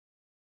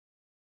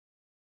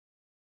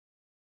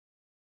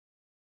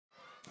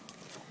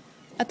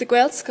At the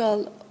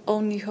Gaelscoil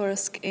Ón Ní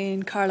Thuras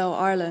in Carlow,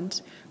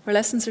 Ireland, where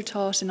lessons are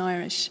taught in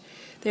Irish,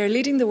 they are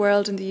leading the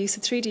world in the use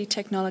of 3D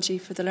technology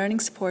for the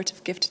learning support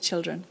of gifted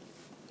children.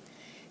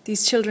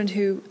 These children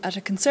who, at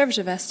a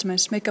conservative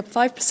estimate, make up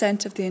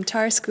 5% of the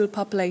entire school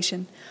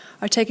population,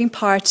 are taking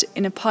part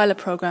in a pilot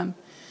programme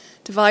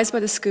devised by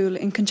the school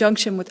in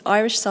conjunction with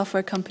Irish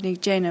software company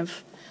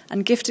Giftedkids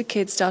and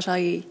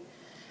Giftedkids.ie,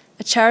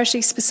 a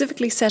charity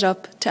specifically set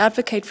up to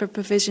advocate for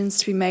provisions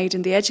to be made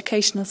in the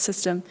educational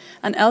system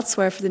and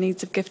elsewhere for the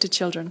needs of gifted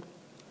children.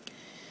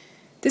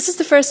 This is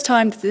the first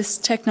time that this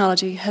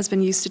technology has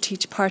been used to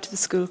teach part of the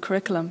school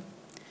curriculum.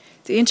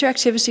 The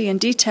interactivity and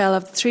detail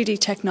of the 3D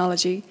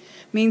technology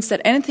means that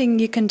anything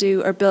you can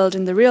do or build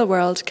in the real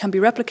world can be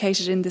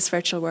replicated in this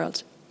virtual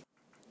world.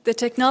 The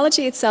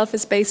technology itself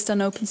is based on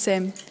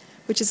OpenSim,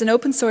 which is an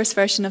open source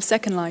version of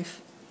Second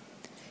Life.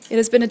 It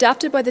has been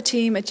adapted by the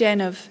team at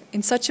Giftedkids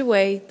in such a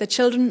way that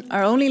children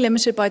are only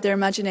limited by their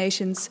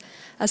imaginations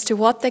as to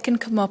what they can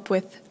come up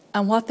with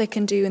and what they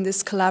can do in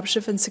this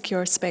collaborative and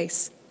secure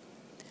space.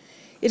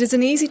 It is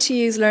an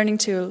easy-to-use learning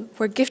tool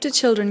where gifted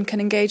children can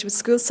engage with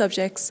school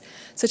subjects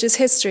such as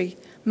history,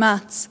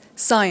 maths,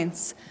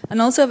 science, and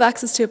also have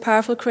access to a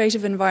powerful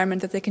creative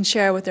environment that they can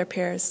share with their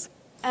peers.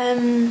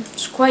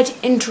 It's quite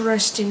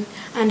interesting,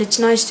 and it's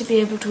nice to be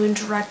able to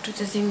interact with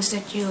the things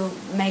that you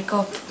make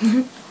up.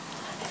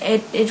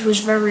 It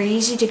was very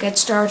easy to get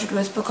started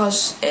with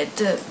because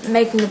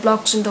making the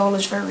blocks and all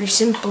is very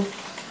simple.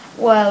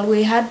 Well,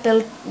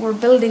 we're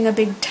building a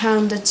big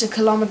town that's 1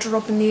 kilometre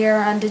up in the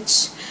air,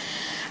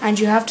 and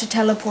you have to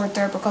teleport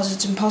there because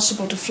it's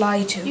impossible to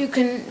fly to.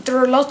 There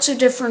are lots of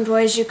different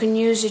ways you can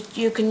use it.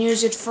 You can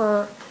use it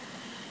for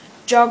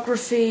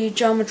geography,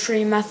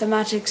 geometry,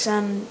 mathematics,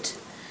 and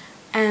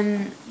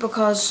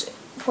because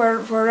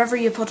wherever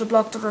you put a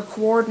block, there are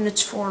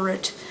coordinates for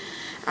it,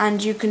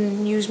 and you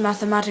can use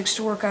mathematics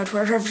to work out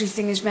where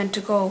everything is meant to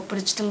go. But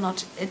it's still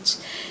not.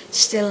 It's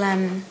still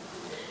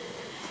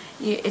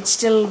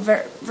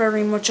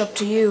very much up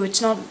to you. It's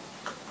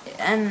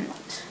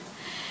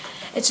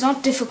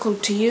not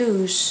difficult to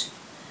use,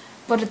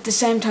 but at the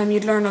same time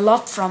you'd learn a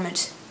lot from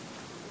it.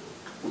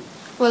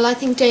 Well, I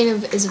think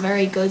Giftedkids is a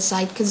very good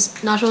site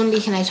because not only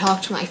can I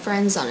talk to my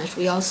friends on it,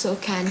 we also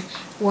can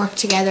work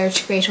together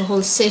to create a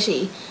whole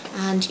city,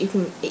 and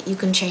you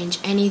can change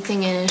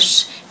anything in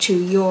it to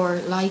your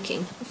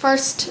liking.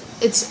 First,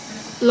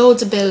 it's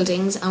loads of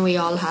buildings, and we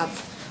all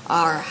have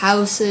our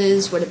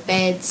houses with the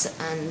beds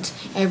and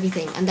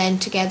everything, and then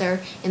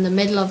together in the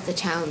middle of the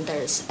town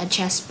there's a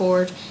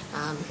chessboard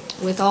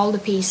with all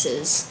the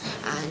pieces,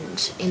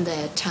 and in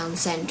the town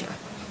centre,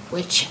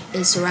 which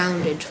is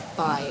surrounded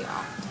by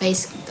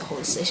basically the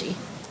whole city.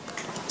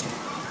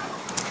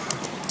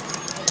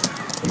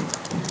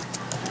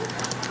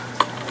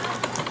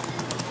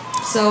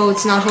 So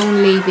it's not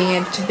only being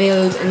able to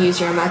build and use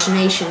your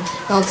imagination,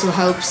 it also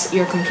helps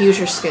your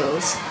computer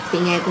skills,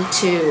 being able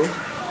to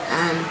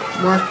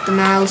work the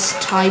mouse,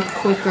 type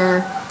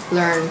quicker,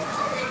 learn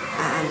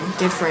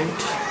different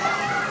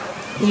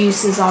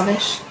uses of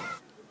it.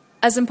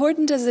 As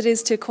important as it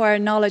is to acquire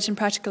knowledge and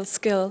practical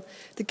skill,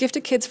 the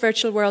Gifted Kids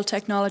virtual world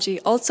technology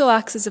also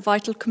acts as a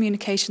vital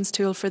communications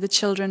tool for the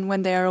children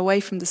when they are away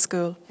from the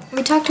school.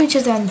 We talk to each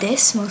other on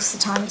this most of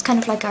the time. It's kind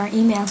of like our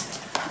email.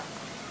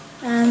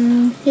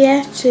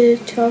 Yeah, to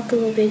talk it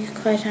would be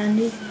quite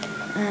handy,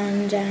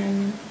 and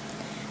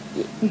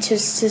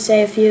just to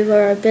say if you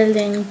were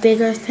building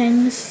bigger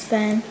things,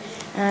 then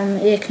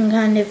you can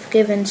kind of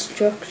give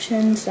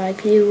instructions,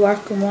 like you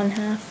work on one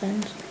half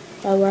and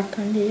I'll work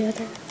on the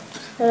other.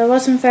 But I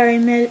wasn't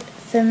very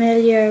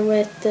familiar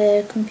with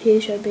the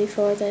computer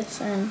before this,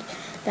 and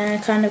then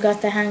I kind of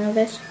got the hang of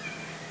it,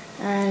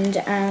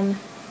 and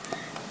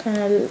kind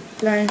of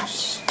learned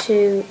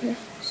to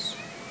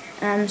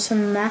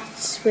some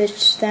maths,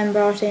 which then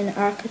brought in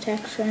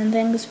architecture and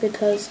things,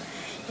 because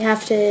you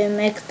have to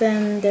make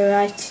them the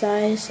right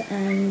size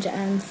and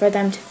for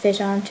them to fit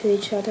onto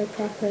each other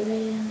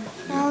properly.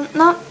 Well,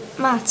 not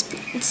maths, but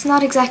it's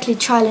not exactly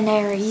trial and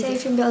error either. Say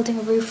if you're building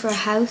a roof for a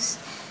house,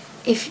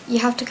 if you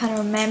have to kind of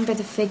remember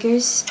the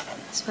figures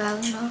as well,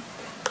 you know,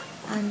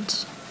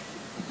 and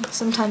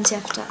sometimes you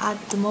have to add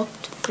them up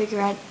to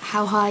figure out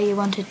how high you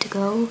want it to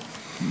go.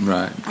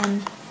 Right.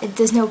 And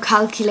there's no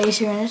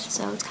calculator in it,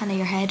 so it's kind of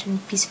your head and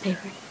a piece of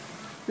paper.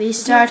 We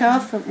start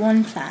off with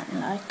one plan,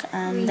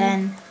 and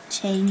then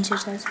change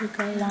it as we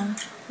go along.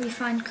 We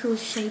find cool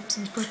shapes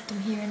and put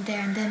them here and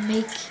there, and then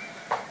make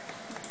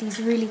these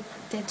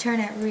they turn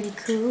out really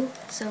cool,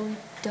 so we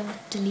don't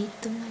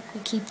delete them, like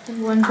we keep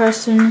them. One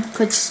person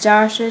could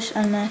start it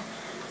and a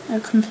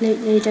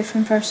completely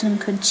different person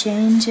could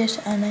change it,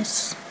 and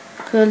it's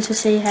cool to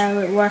see how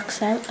it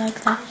works out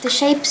like that. The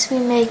shapes we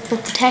make,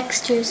 but the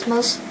textures,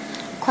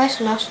 quite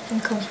a lot of them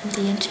come from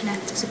the internet.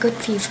 There's a good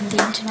few from the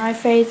internet. My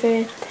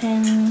favourite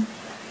thing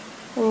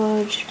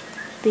would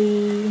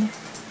be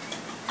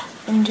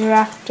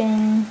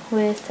interacting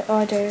with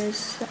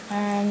others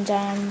and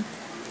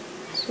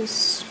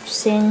just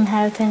seeing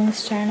how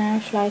things turn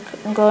out, like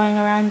going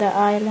around the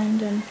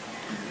island and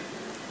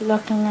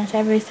looking at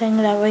everything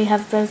that we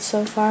have built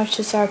so far,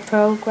 just our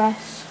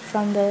progress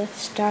from the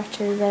start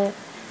to the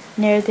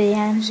near the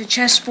end. There's a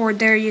chessboard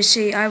there, you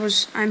see.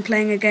 I'm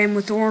playing a game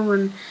with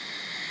Orrin,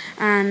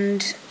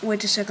 and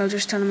wait a sec, I'll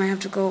just tell him I have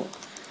to go.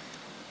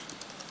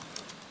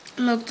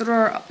 Look, there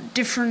are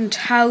different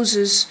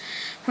houses.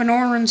 When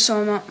Orrin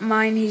saw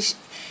mine,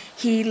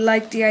 he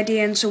liked the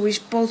idea, and so we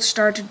both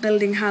started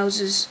building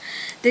houses.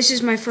 This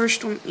is my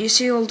first one. You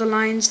see all the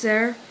lines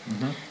there?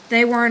 Mm-hmm.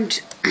 They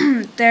weren't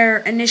there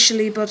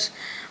initially, but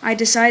I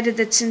decided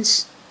that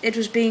since it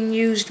was being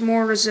used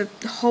more as a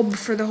hub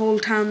for the whole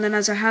town than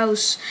as a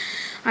house,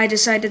 I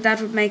decided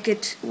that would make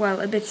it, well,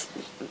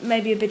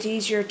 maybe a bit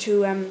easier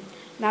to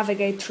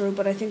navigate through,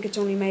 but I think it's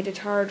only made it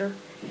harder.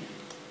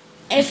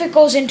 If it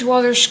goes into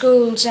other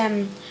schools,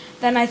 then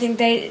I think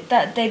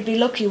they'd be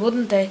lucky,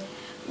 wouldn't they?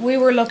 We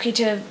were lucky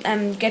to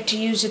get to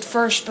use it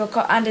first,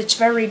 and it's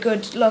very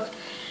good. Look,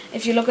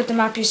 if you look at the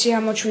map, you see how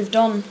much we've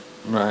done.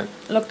 Right.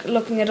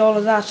 Looking at all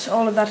of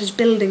that is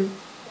building.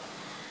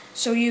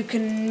 So you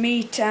can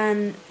meet,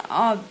 and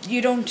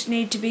you don't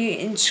need to be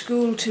in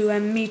school to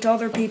meet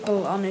other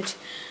people on it,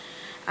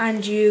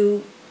 and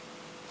you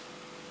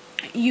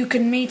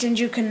can meet and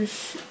you can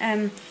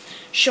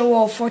show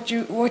off what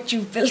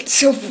you've built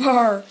so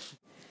far.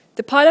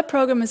 The pilot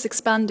programme is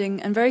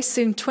expanding, and very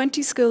soon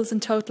 20 schools in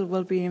total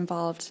will be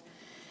involved.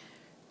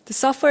 The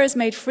software is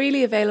made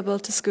freely available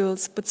to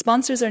schools, but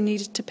sponsors are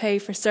needed to pay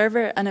for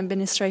server and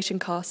administration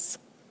costs.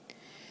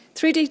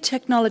 3D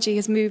technology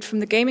has moved from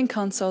the gaming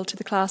console to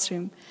the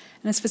classroom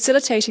and is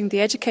facilitating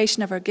the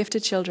education of our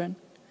gifted children.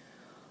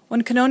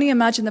 One can only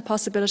imagine the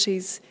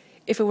possibilities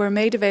if it were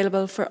made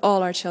available for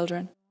all our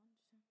children.